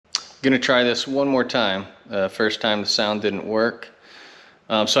Gonna try this one more time. First time the sound didn't work.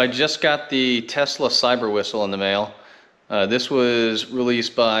 So I just got the Tesla Cyberwhistle in the mail. This was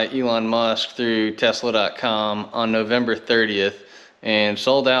released by Elon Musk through Tesla.com on November 30th and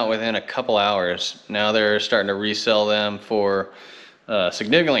sold out within a couple hours. Now they're starting to resell them for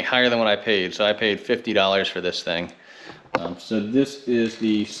significantly higher than what I paid. So I paid $50 for this thing. So this is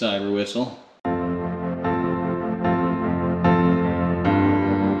the Cyberwhistle.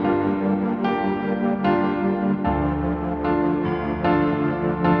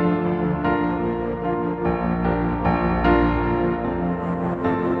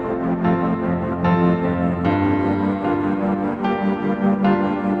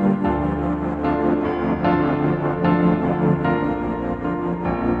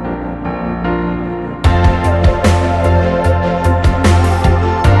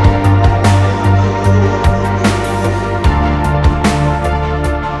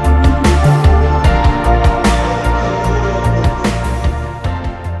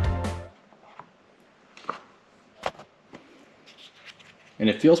 And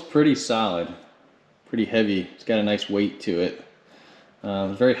it feels pretty solid, pretty heavy. It's got a nice weight to it.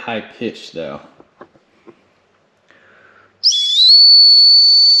 Very high pitched though.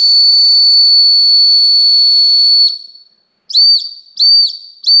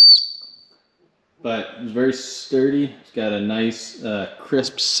 But it's very sturdy. It's got a nice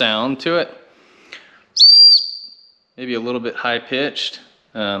crisp sound to it. Maybe a little bit high pitched,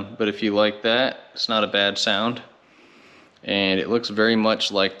 but if you like that, it's not a bad sound. And it looks very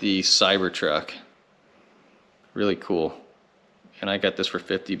much like the Cybertruck. Really cool. And I got this for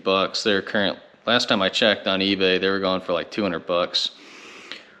 50 bucks. They're last time I checked on eBay, they were going for like 200 bucks.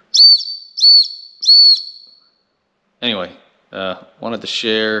 Anyway, wanted to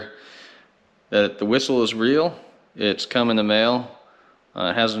share that the whistle is real. It's come in the mail.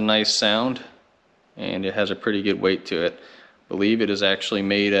 It has a nice sound and it has a pretty good weight to it. I believe it is actually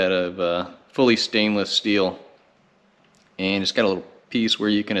made out of fully stainless steel. And it's got a little piece where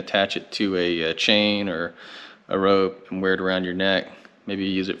you can attach it to a chain or a rope and wear it around your neck. Maybe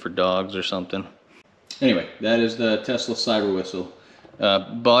use it for dogs or something. Anyway, that is the Tesla Cyberwhistle.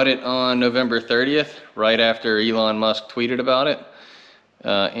 Bought it on November 30th, right after Elon Musk tweeted about it.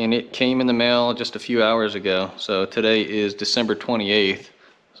 And it came in the mail just a few hours ago. So today is December 28th.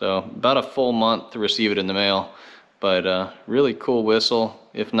 So about a full month to receive it in the mail. But really cool whistle,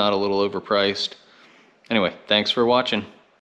 if not a little overpriced. Anyway, thanks for watching.